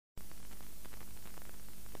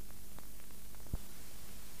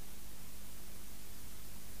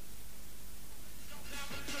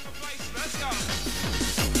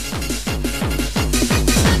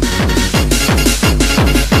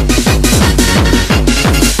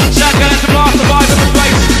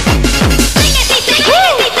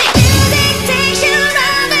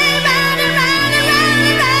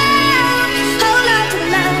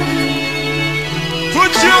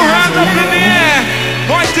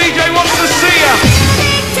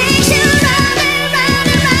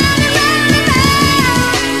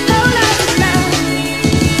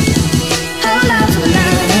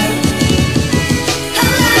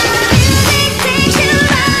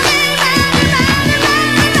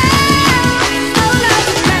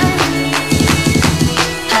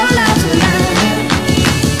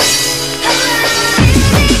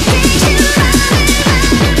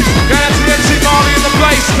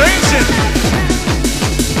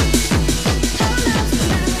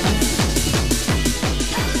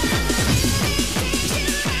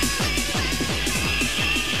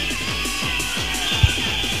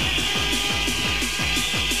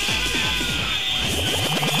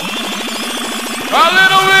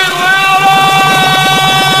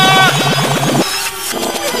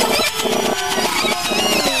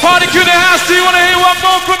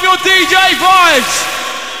more from your DJ vibes.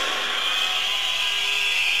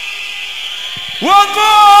 One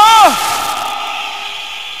more.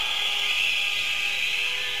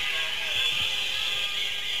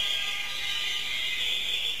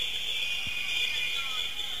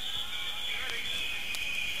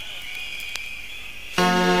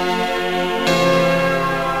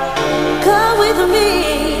 Come with me.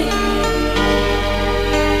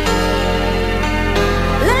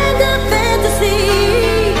 Land of fantasy.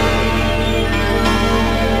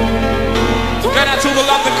 Going out to all the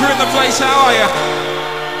London crew in the place, how are you?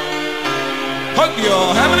 Hope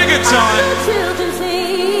you're having a good time. Children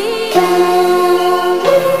sing. Come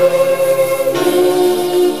with me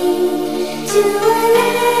to a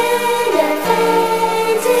land of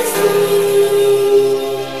fantasy.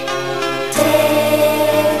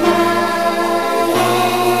 Take my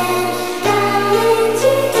hand down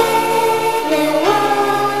into deadly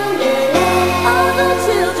wonderland. All the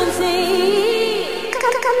children sing.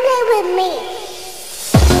 Come play with me.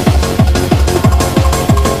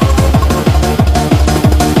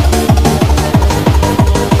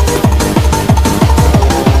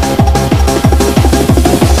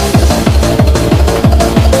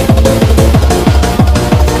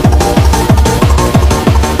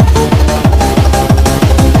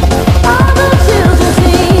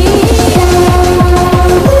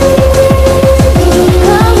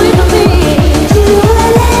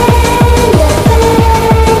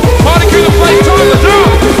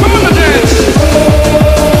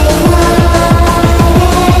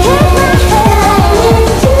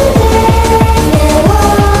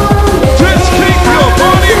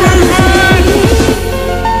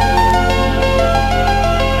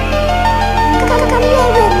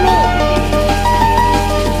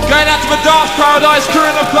 Paradise crew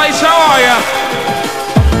in the place, how are ya?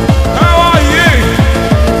 How are you?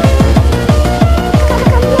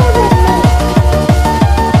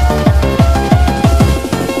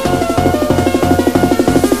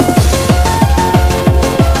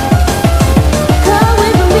 Come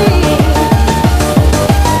with me.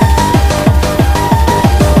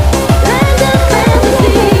 Land of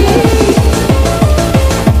fantasy.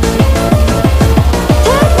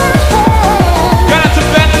 Take my hand. Going out to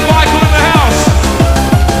Ben and Michael in the house.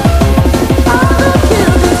 All the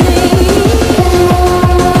children sing.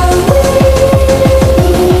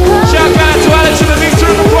 Shout out to Alex and Anita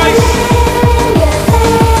in the place.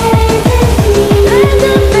 Land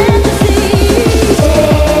of fantasy.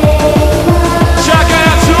 Shout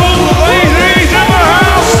out to all the ladies in the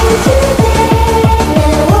house.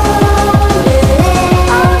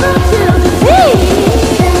 All the children sing.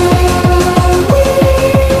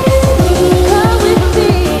 Come with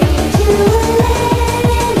me.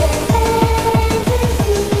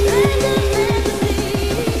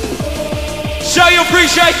 Show your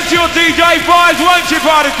appreciation to your DJ vibes, won't you,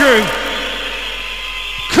 party crew?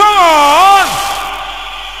 Come on!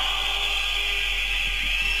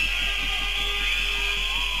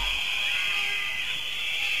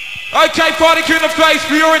 Okay, party crew in the place,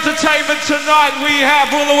 for your entertainment tonight, we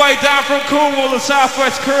have all the way down from Cornwall, the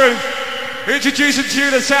Southwest crew, introducing to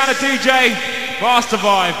you the sound of DJ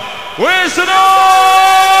Mastervibe. Where's the noise?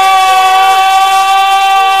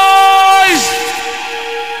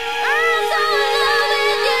 I'm so in love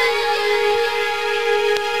with you.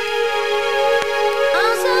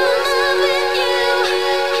 I'm so in love with you.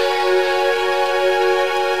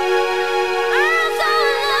 I'm so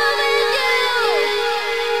in love with you.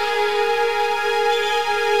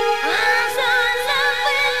 I'm so in love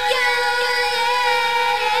with you.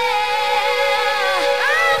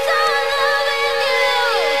 I'm so in love with you.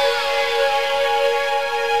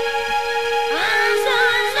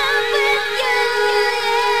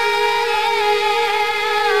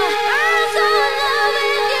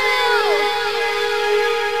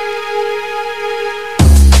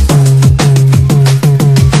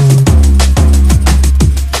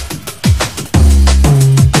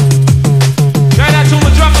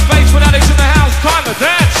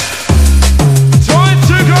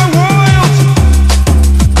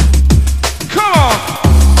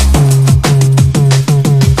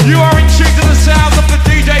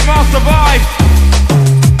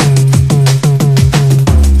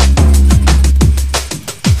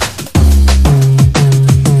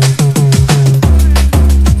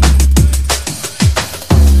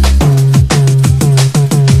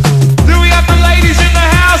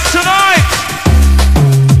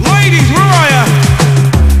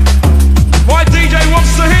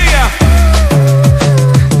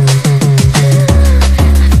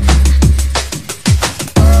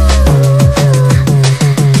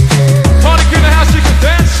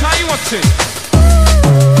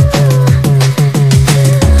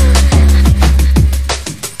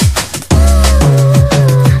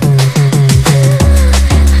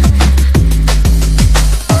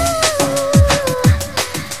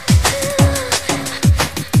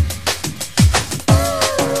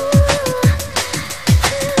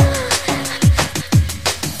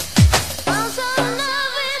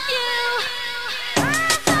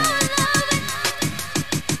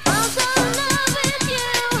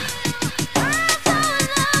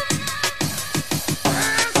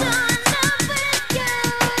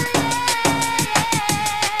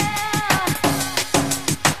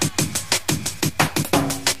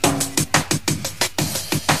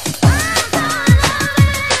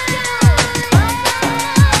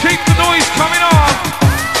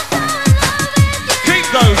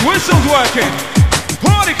 whistle's working.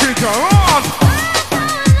 Party crew, come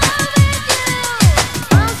on.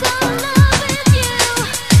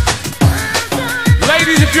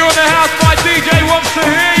 Ladies, if you're in the house, my DJ wants to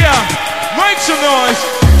hear ya. Make some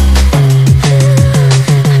noise.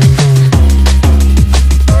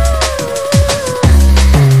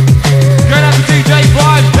 Going out to DJ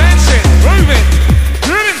Vibe, dancing, moving,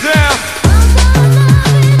 moving down.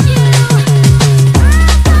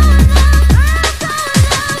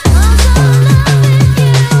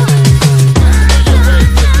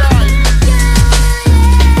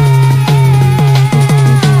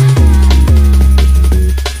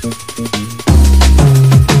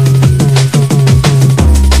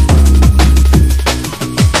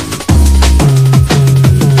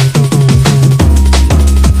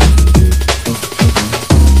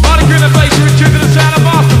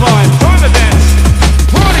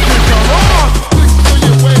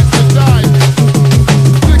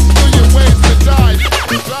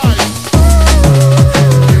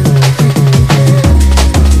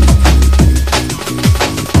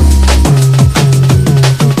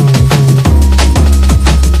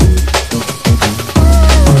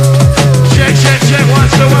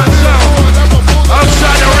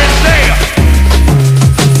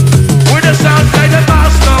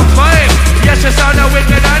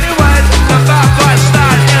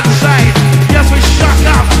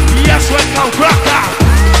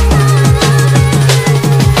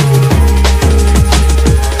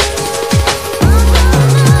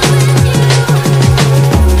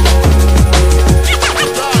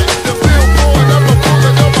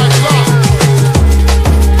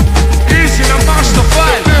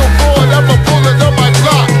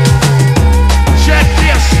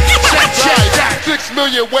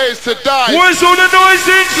 Where's all the noise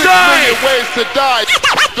inside? 6 million ways to die.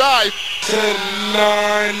 10,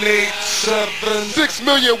 9, 8, 7. 6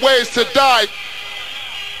 million ways to die.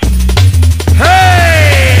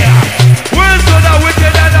 Hey! Where's all the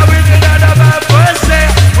wicked and the wicked and the bad boys say?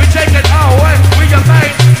 We take it our way, we are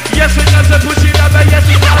made. Yes, we got to push it up, yes,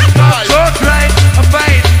 we got to so great. A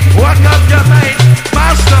pain, walk up your mate.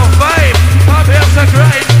 Mastervibe, pop here's a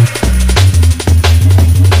great.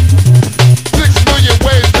 6 million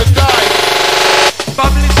ways to die.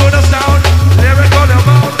 Bubbling to the sound, lyrical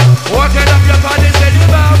amount. Walking up your body, say you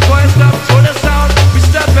bound. Boys up to the sound, we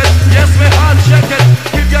step it. Yes, we hard check it.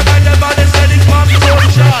 Keep your mind and body steady, come to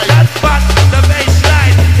check that spot. The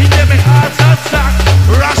baseline, he give me heart attack.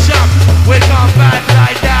 Rush up, we come back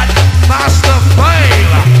like that.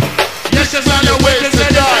 Mastervibe. Yes, it's on the way to the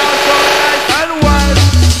sound for night and wild.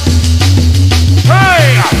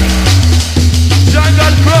 Hey!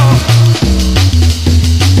 Jungle Crow.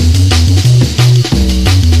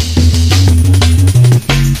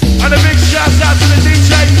 And a big shout out to the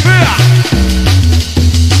DJ Fear.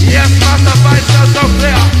 Yes, Mastervibe sounds so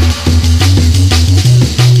clear.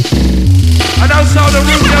 And outside the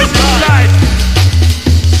room goes inside.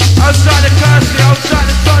 Outside the Kirsty, outside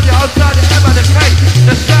the Sonia, outside the Emma, the Kate,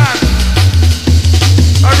 the Sam.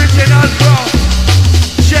 Original Crow.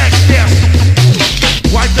 Check this.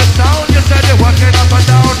 Wipe the sound, you said you're working up and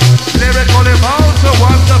down. Lyrical amount, so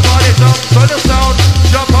wipe the body down to the sound.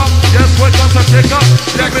 Jump up, yes, we're going to pick up.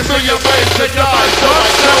 Let me see your face, take your body,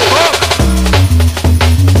 don't jump up.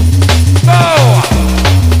 Oh!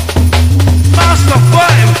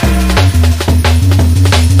 Mastervibe.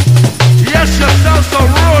 Yes, you sound so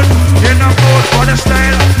rude. In the mood for the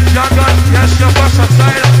style. Young gun, yes, you're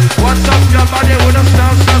versatile. What's up your body with a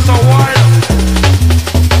sound so wild?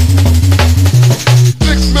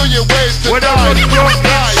 6 million ways to With a die. good flow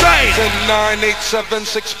inside. 10, 9, 8, 7,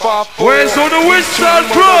 6, 5, 4. Where's all the whistle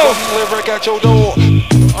crew? Lyric at your door.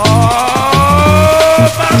 Oh,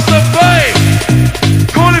 Mastervibe.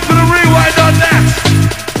 Calling for the rewind on that.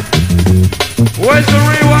 Where's the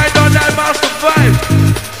rewind on that, Mastervibe?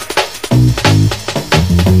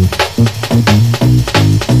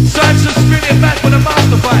 Samson spinning back with a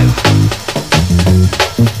Mastervibe.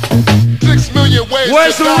 6 million ways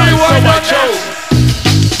Where's to the die. rewind So I on that? chose.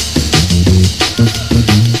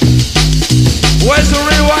 Where's the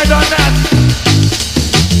rewind on that?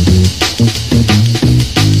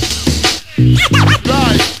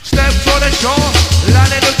 Die. Step to the shore,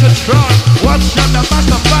 landing in control. Watch out the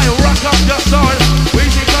Mastervibe, rock up your soul.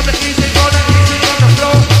 Easy come the easy go the easy on the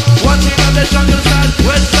flow. Watching on the jungle side,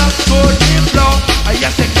 with some good deep flow.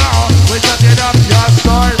 Yes it go, we set it up your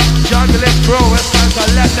soul. Jungle is pro, it's time to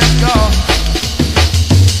let it go.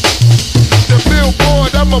 The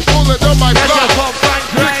billboard, I'm a bullet on my There's your block. pop fine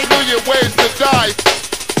 6 grain. million ways to die.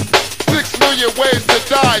 6 million ways to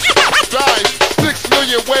die. Die. 6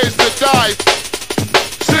 million ways to die.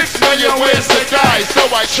 6 million ways to die, so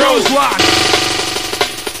I chose one.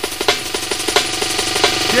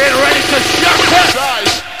 Get ready to shock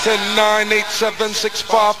it. 10, 9, 8, 7, 6,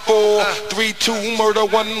 5, 4, 3, 2, murder,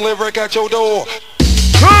 1 lyric at your door.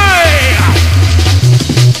 Hey!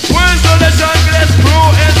 Where's all the junglist crew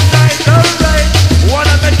inside the rain?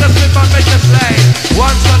 Wanna make the slip and make the slide.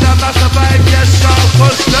 Once on the Mastervibe, yes, sure,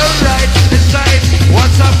 push the right inside.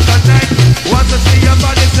 Once up connect, once I see your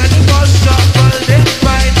body, then you must shuffle it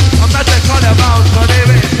fine. I'm not taking all about for the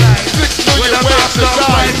baseline. 6 million ways to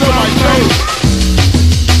die, so I chose.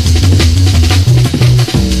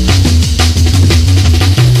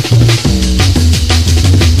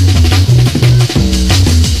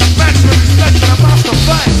 Maximum respect to the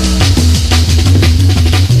Mastervibe.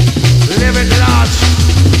 Live it large.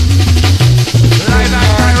 Live and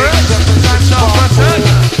direct. That's our protect.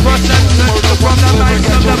 Protected from the minds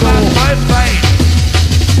of the Mastervibe.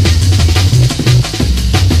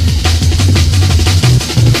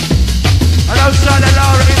 And outside and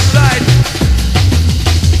out inside.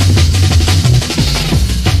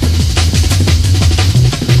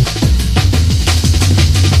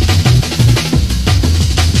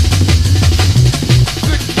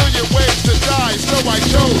 Ways to die, so I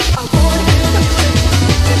chose.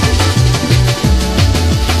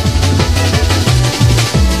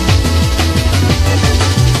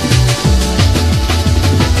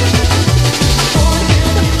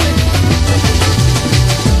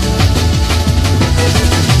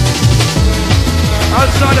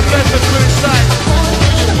 Outside the fence and through inside.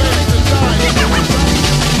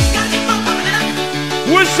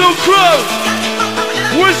 Whistle crow.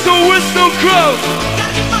 Whistle, whistle crow.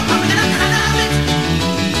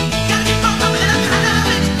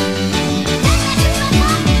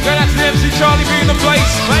 MC Charlie B in the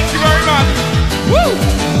place, thank you very much. Woo!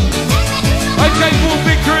 Okay, full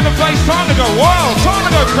big crew in the place, time to go wild, time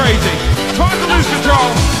to go crazy, time to lose control.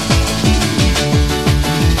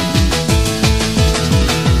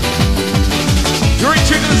 You're in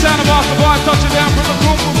tune to the sound of Mastervibe, touching down from the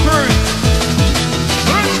Cornwall crew.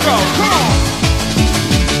 Let's go, come on!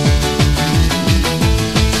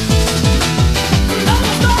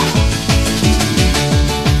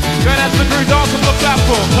 Going out to the crew dance on the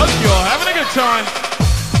platform. Hope you're having a good time.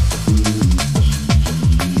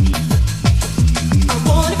 I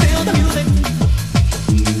wanna feel the music.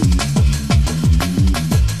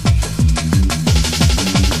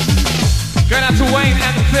 Going out to Wayne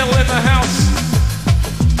and Phil in the house.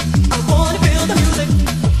 I wanna feel the music.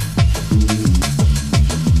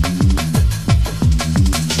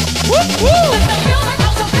 Woo woo!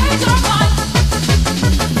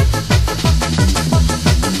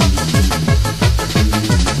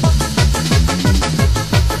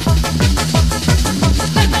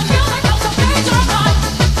 Let the music go so fast or fun.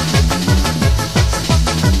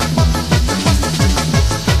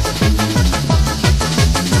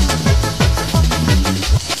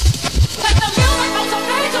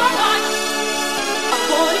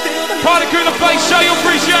 Party crew in the face, show your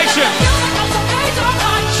appreciation.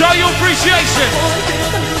 Show your appreciation.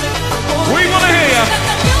 We want to hear you.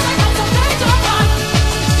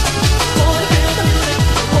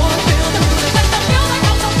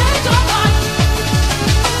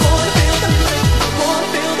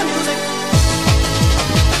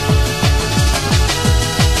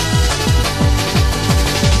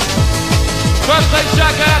 Birthday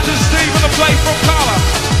shout out to Steve in the place from Carla.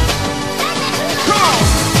 Come on.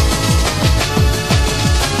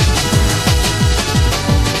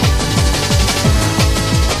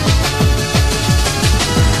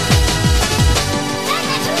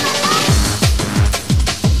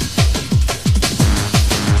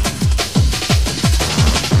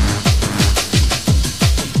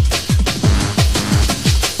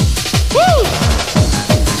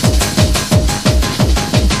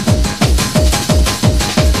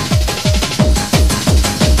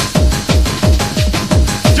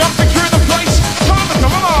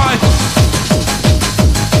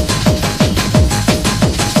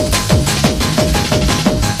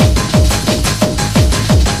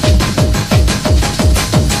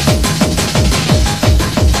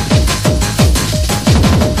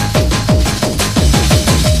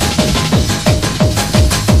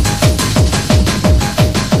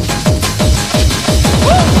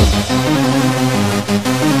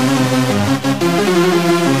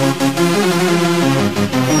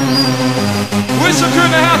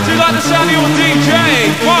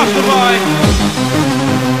 Mastervibe.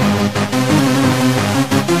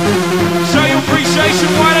 Show your appreciation,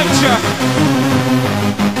 why don't you?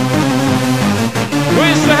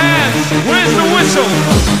 Where's the hands? Where's the whistle?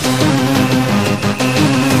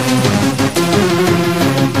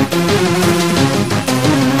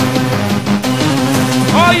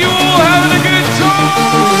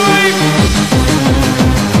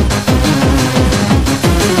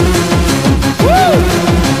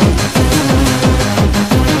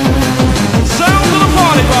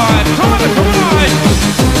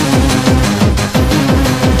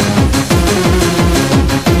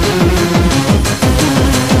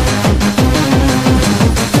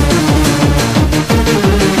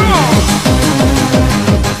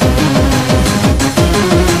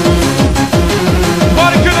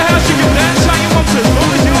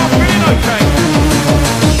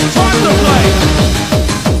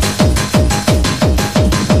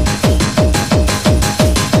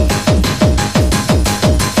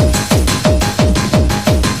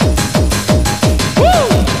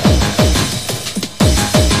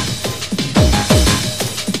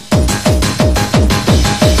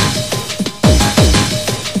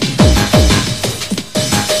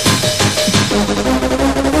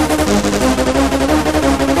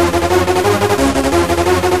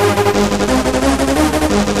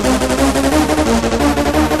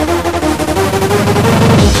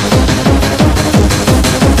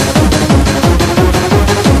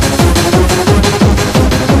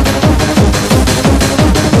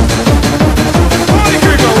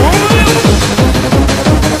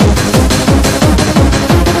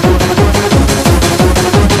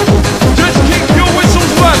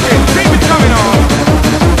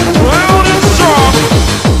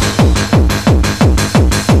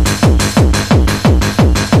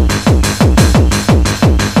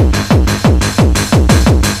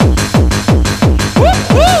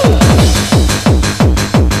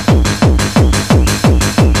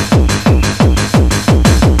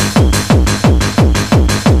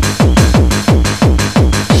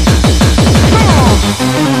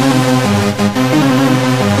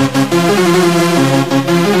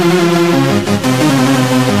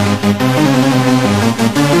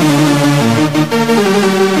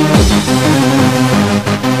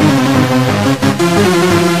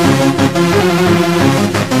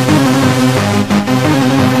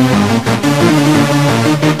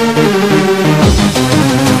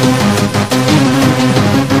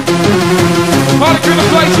 Party crew in the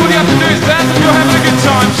place, all you have to do is dance if you're having a good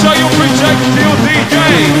time. Show your appreciation to your DJ.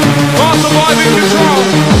 Mastervibe in control.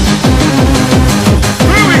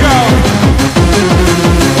 Here we go.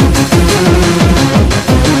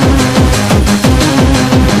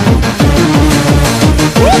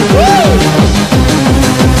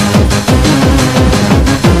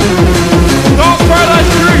 Dark Paradise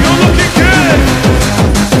crew, you're looking good.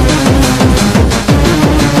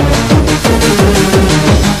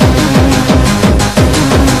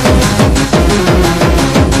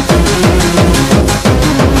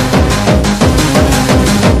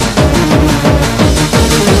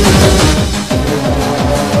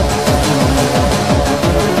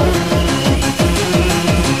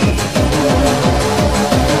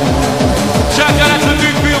 Shout out to the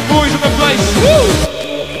Newfield boys in the place.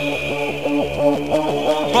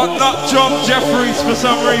 But not John Jeffries for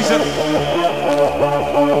some reason.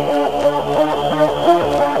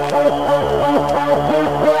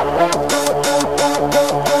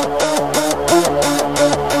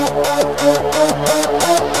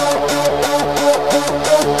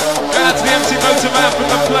 Shout out to the MC Motor Man from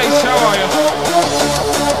the place. How are you?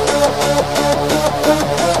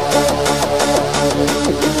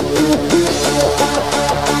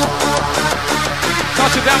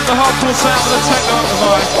 Touching down the hardcore sound of the techno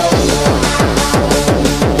amplifier.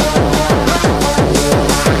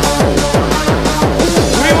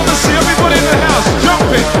 We want to see everybody in the house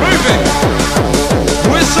jumping, moving.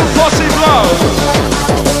 Whistle posse blow.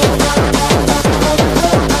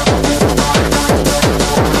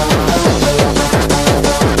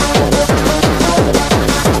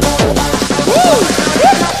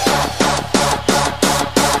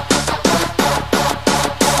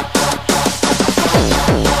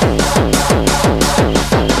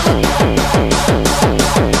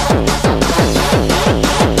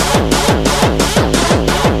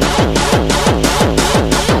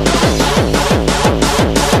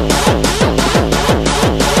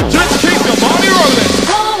 Just keep your body rolling.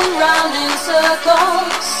 Going round in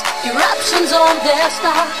circles, eruptions on their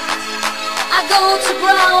start. I go to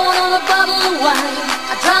ground on a bottle of wine.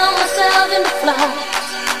 I drown myself in the flowers.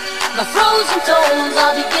 My frozen tones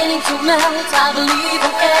are beginning to melt. I believe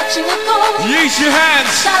I'm catching a cold. Use your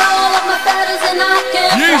hands. Got all of my feathers and I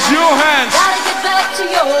can't Use fly. your hands. Gotta get back to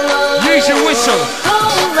your love. Use your whistle.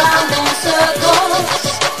 Going round in circles,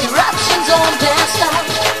 eruptions on their start.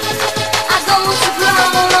 I go to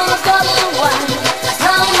ground on a bottle of wine. I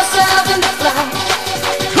drown myself in the flowers.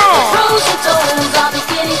 Come on. Frozen tones are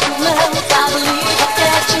beginning to melt. I believe I'm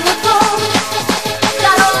catching a cold.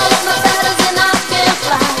 Got all of my feathers and I can't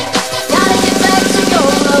fly. Gotta get back to your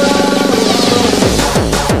love.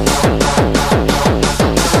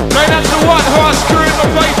 Right, that's the White Horse crew in the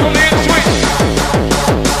place on the in-switch.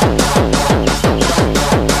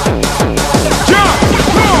 Jump!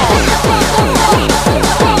 Come on!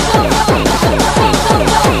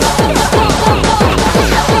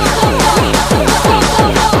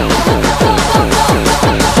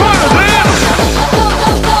 Part of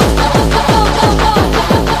this!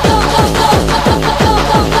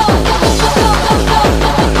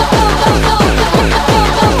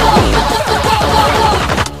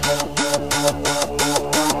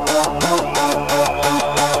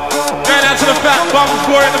 Going out to the fat bums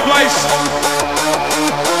boy in the place.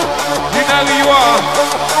 You know who you are.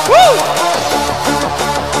 Woo!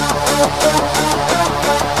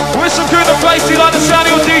 Whistle crew in the place. Do you like the sound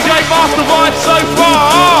of your DJ Mastervibe so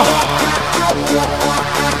far?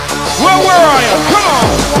 Well, where are you? Come on!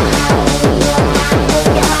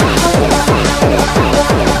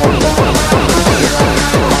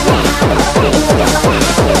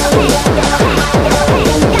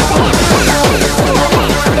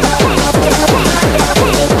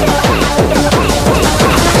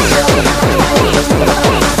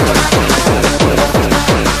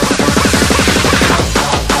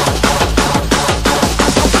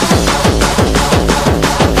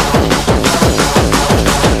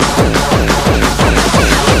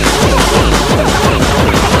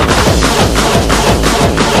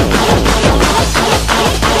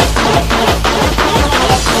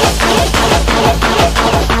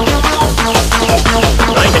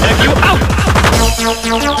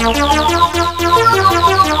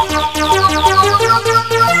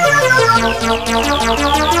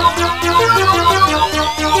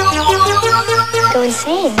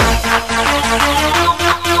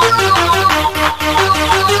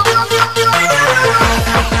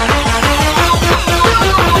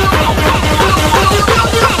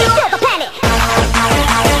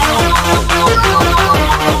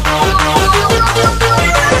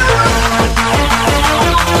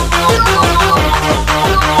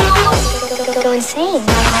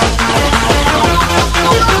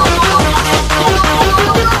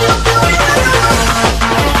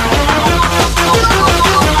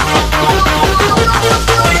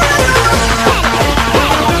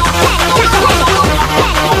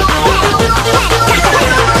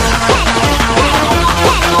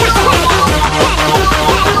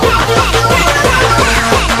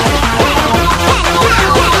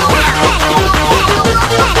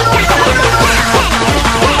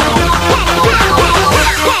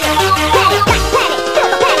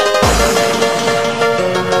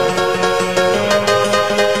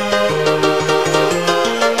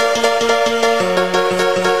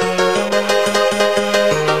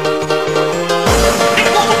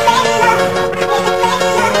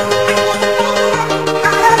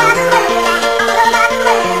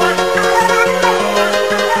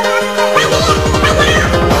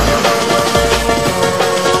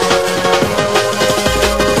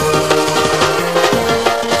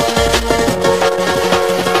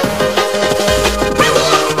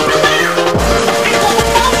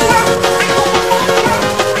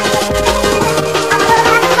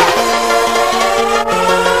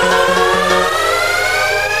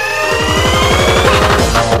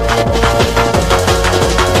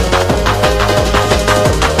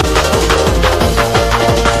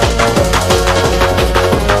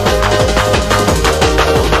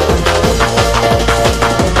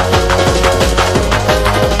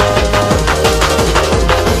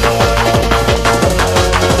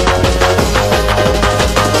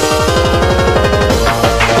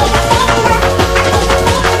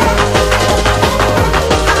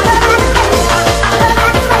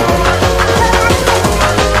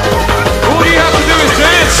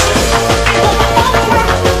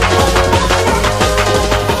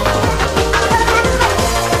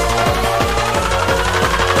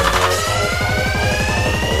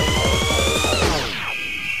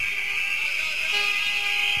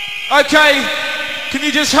 Okay, can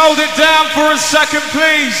you just hold it down for a second,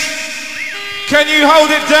 please? Can you hold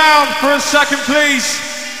it down for a second, please?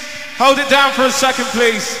 Hold it down for a second,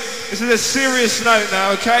 please. This is a serious note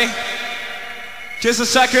now, okay? Just a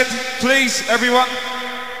second, please, everyone.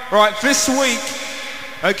 Right, this week,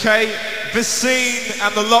 okay, this scene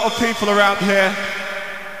and a lot of people around here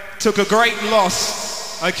took a great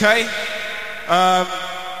loss, okay?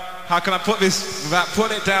 How can I put this without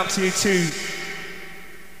putting it down to you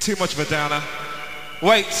too much of a downer?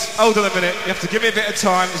 Wait, hold on a minute. You have to give me a bit of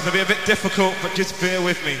time. It's going to be a bit difficult, but just bear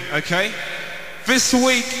with me, okay? This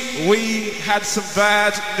week, we had some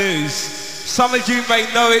bad news. Some of you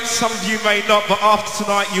may know it, some of you may not, but after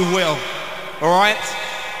tonight you will, all right?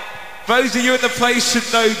 Those of you in the place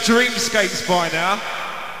should know Dreamscapes by now,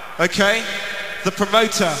 okay? The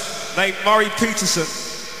promoter, named Murray Peterson.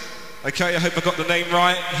 Okay, I hope I got the name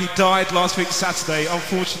right. He died last week Saturday,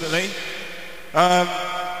 unfortunately.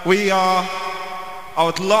 I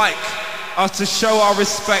would like us to show our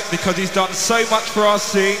respect because he's done so much for our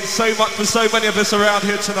scene, so much for so many of us around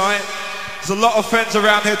here tonight. There's a lot of friends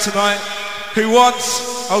around here tonight who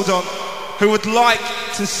would like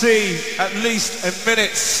to see at least a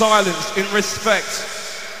minute's silence in respect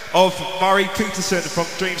of Murray Peterson from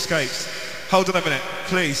Dreamscapes. Hold on a minute,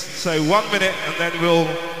 please. So 1 minute and then we'll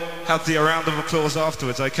have the round of applause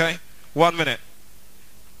afterwards, okay? 1 minute.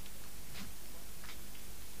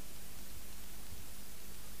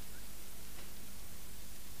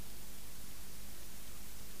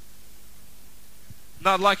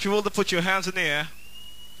 Now I'd like you all to put your hands in the air.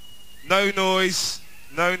 No noise,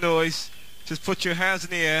 no noise. Just put your hands in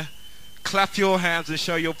the air, clap your hands and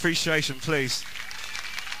show your appreciation, please.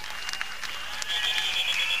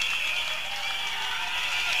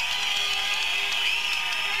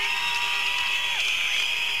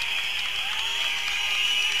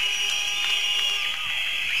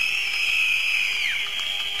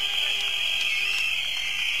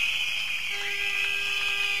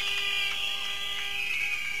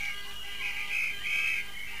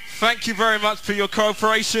 Thank you very much for your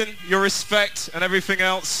cooperation, your respect, and everything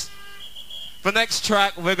else. The next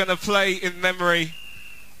track we're going to play in memory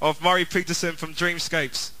of Murray Peterson from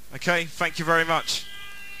Dreamscapes. Okay, thank you very much.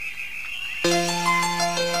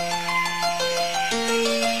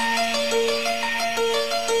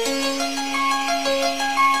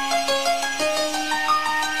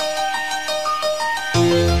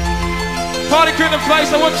 Party crew in the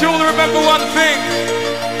place, I want you all to remember one thing.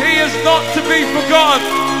 He is not to be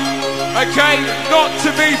forgotten. Okay, not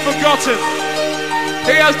to be forgotten.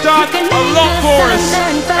 He has done a lot for us,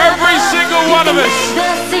 every single one of us.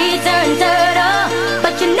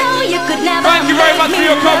 Thank you very much for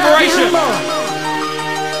your cooperation.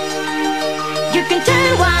 You can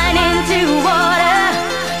turn wine into water,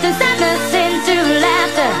 turn sadness into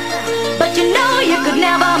laughter, but you know you could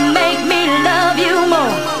never make me love you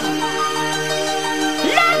more.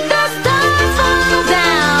 Let the stars fall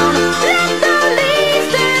down, let the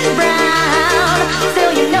leaves turn brown,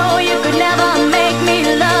 still you know you could never make me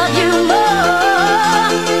love you more.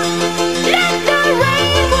 Let the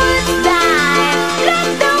rainwoods die, let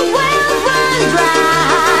the wells run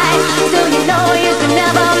dry, still you know you could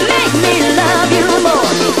never make me love you more.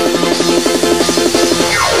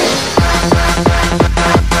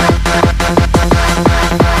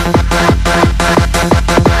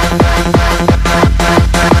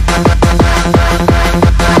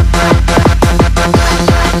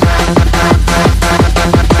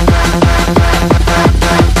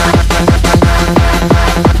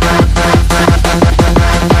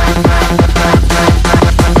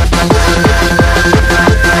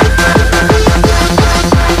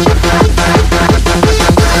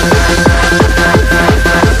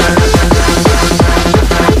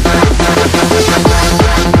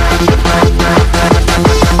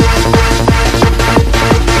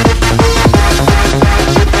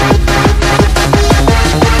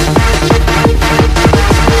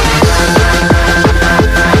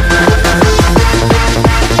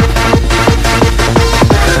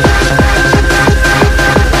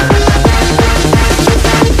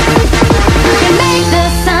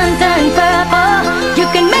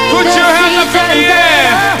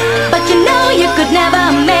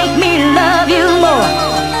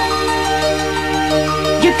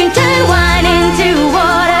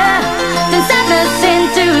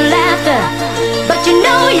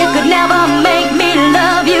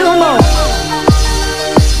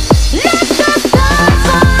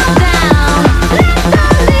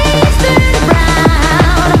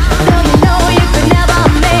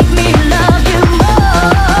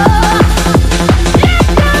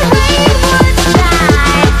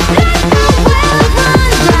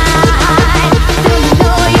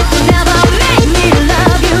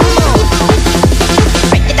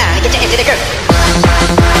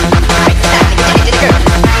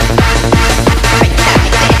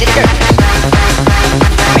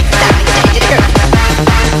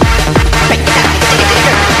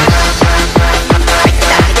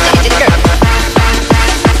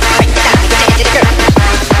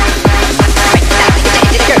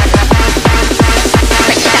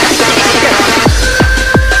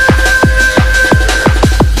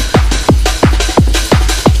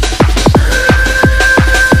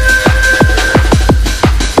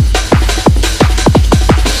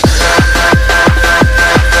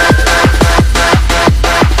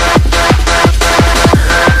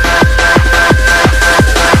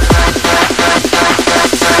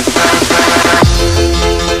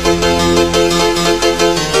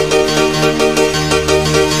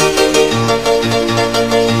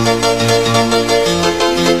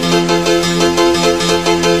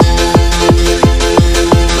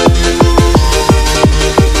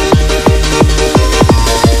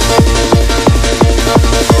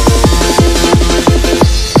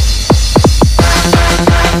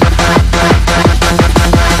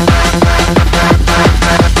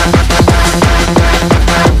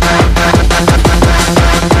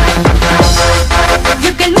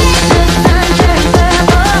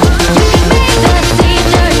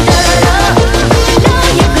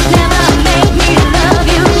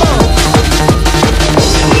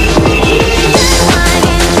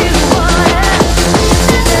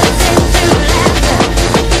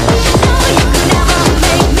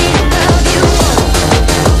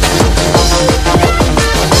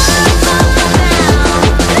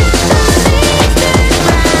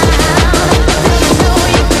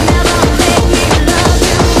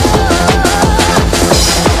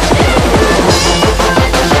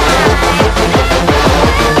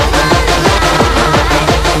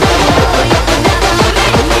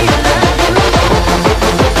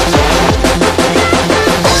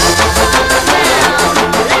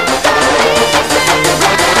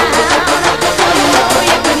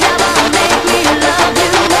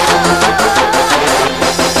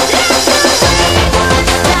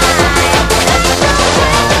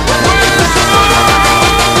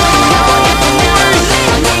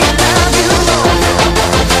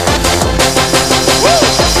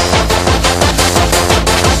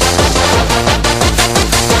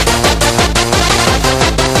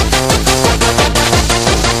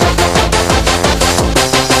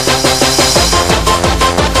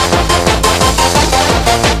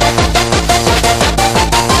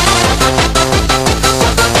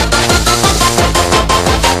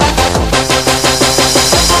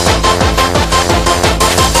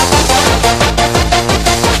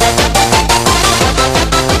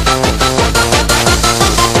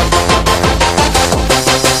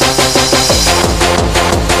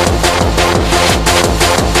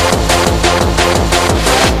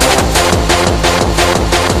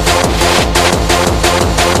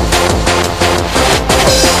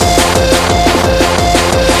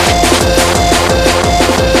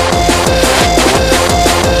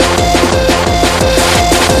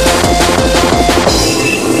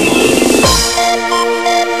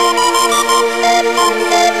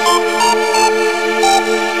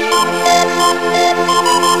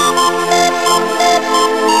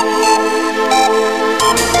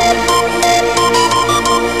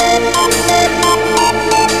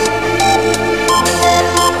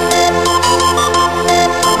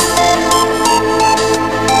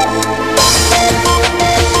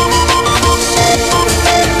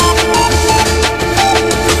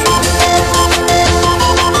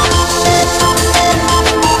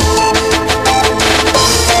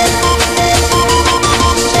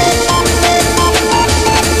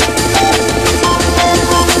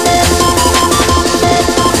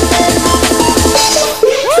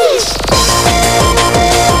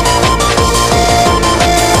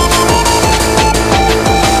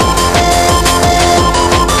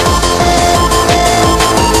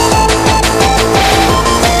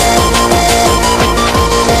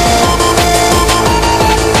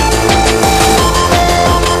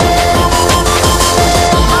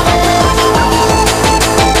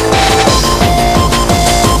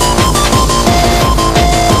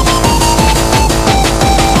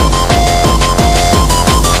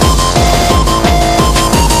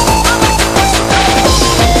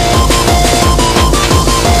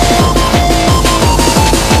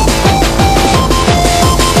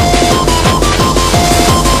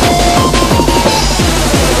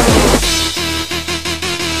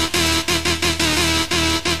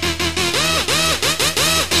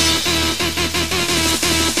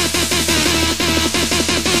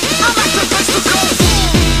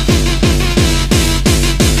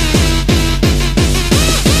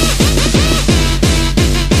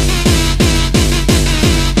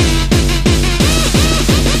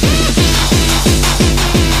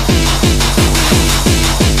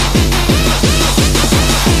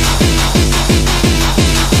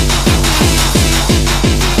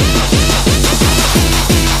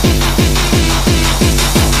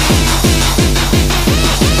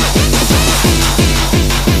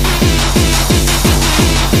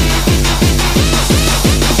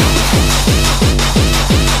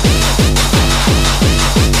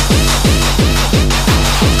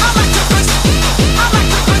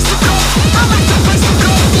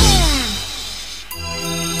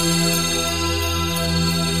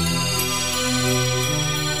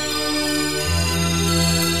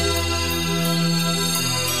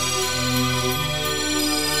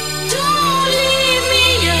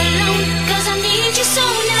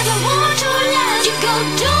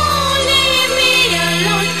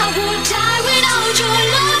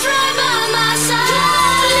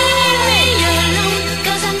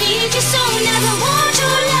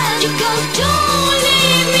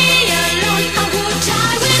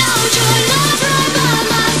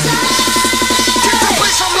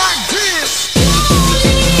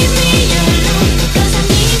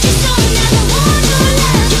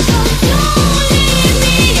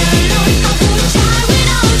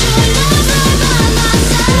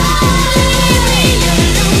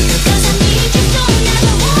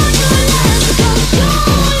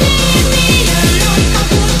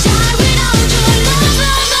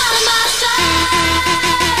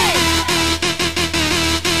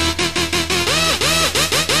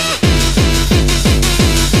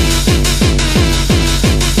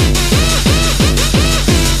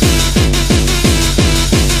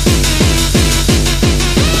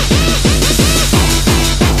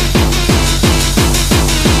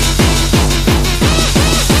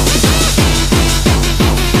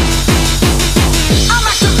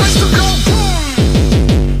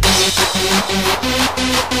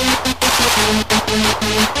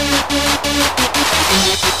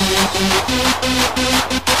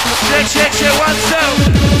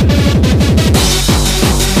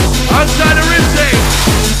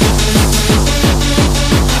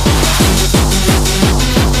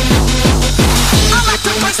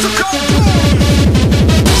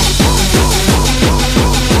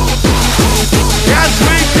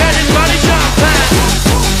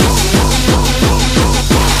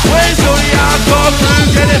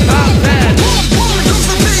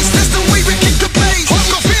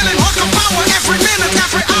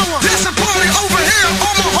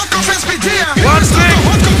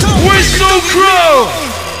 Crew!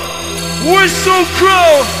 Whistle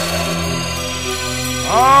Crew!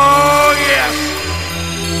 Oh yes!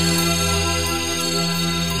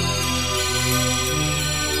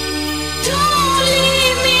 Don't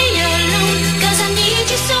leave me alone, 'cause I need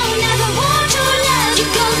you so, never want to let you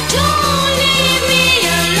go. Don't leave me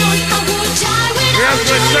alone, I would die without Yes,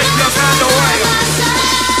 you. let's take your hand away. By my side.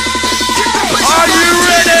 Are you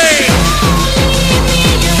ready?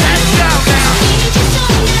 Let's go now.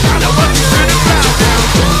 I don't want you to crowd now.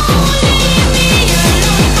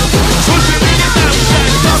 Push it in your mouth, say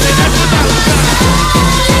something that's without sound.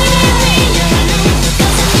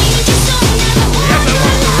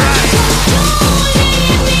 Everyone's the right.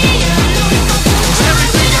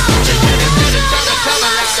 Everything you do, just get it, come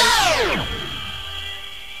alive.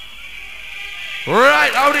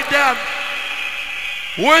 Right, hold it down.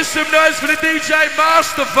 Where's some noise for the DJ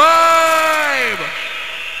Mastervibe?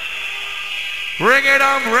 Bring it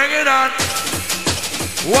on, bring it on.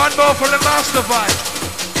 One more for the Mastervibe.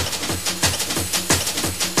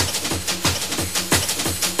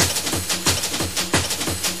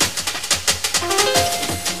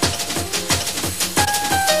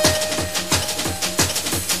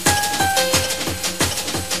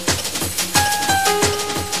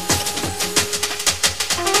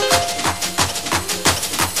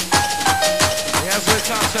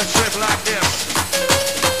 A trip like this.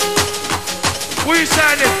 We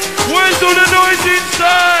sang it. Where's all the noise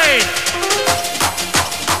inside?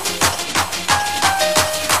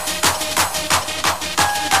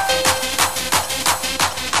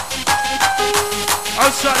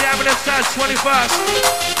 Outside the Avenue Stars 21st.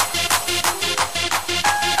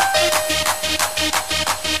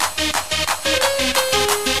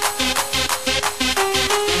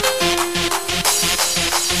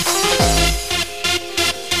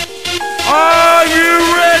 Are you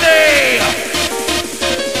ready?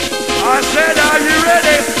 I said, are you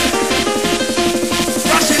ready?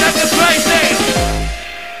 Rushing up the place, eh?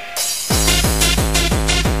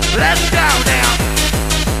 Let's go now.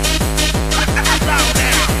 Let's go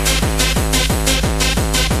now.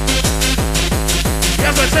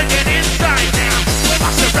 Yes, we're taking inside now. We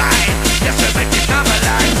must arrive. Yes, we're making come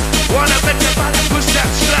alive. Wanna make your body push that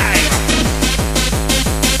slide.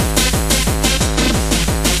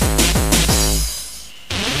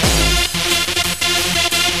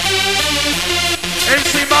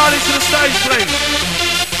 MC Marley to the stage, please.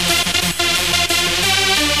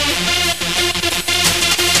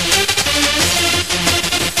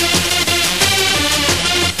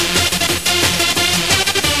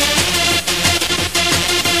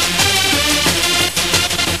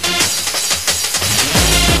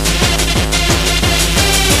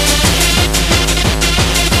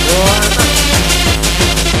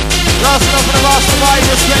 Last one for the Mastervibe,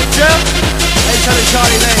 respect Jim. Let's have a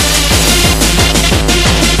Charlie Lane.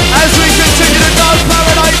 As we continue the No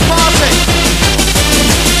Paradise Party.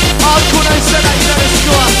 Hardcore no set that, you know the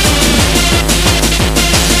score.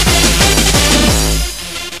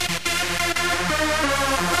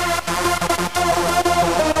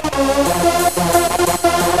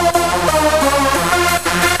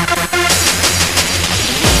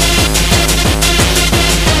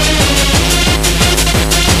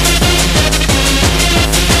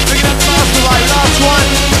 Picking up the Mastervibe, last one.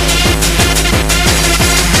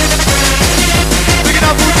 Picking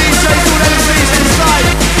up all DJs, all MCs inside.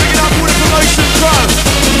 Picking up all the promotion crew.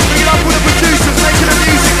 Picking up all the producers making the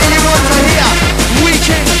music that you want to hear. Week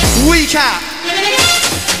in, week out.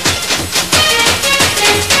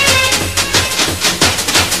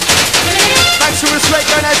 Thanks for respect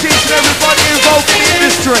going out to each and everybody involved in the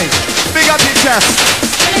industry. Big up your chest.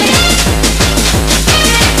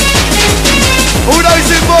 All those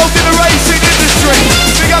involved in the racing industry,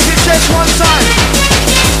 big up your chest one time.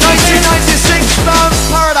 1996 Dance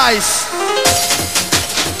Paradise.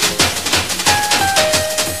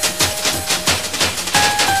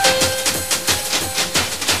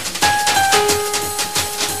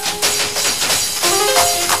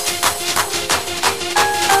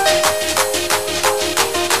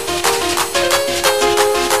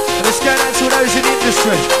 And let's go down to all those in the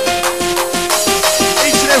industry.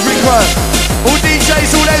 Each and every crew. All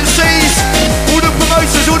DJs, all MCs, all the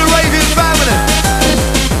promoters, all the raving family,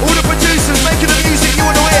 all the producers making the music you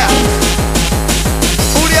want to hear,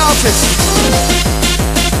 all the artists.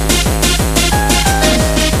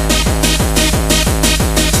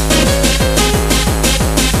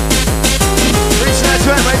 Reaching out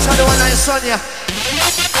to him, reach out to one night Sonia.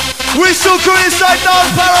 Whistle Crew inside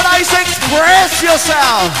Dance Paradise, express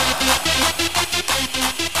yourself.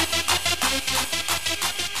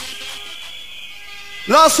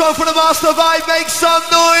 Last one for the Mastervibe. Make some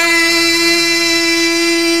noise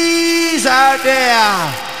out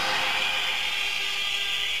there.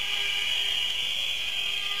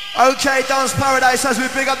 Okay, Dance Paradise as we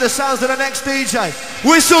bring up the sounds of the next DJ.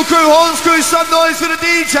 Whistle crew, horns crew, some noise for the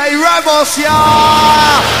DJ. Ramos, yeah!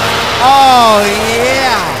 Oh,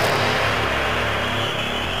 yeah!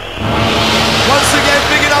 Once again,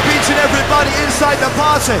 bigging up each and everybody inside the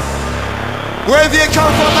party. Wherever you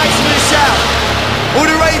come from, make some shout. All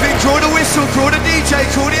the raving crew, all the whistle crew, all the DJ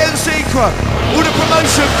crew, all the MC crew, all the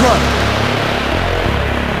promotion crew.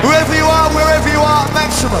 Whoever you are, wherever you are,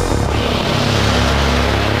 maximum.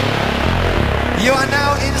 You are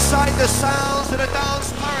now inside the sounds of the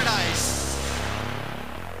Dance Paradise.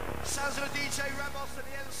 Sounds of the DJ Ramos and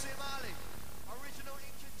the MC Marley.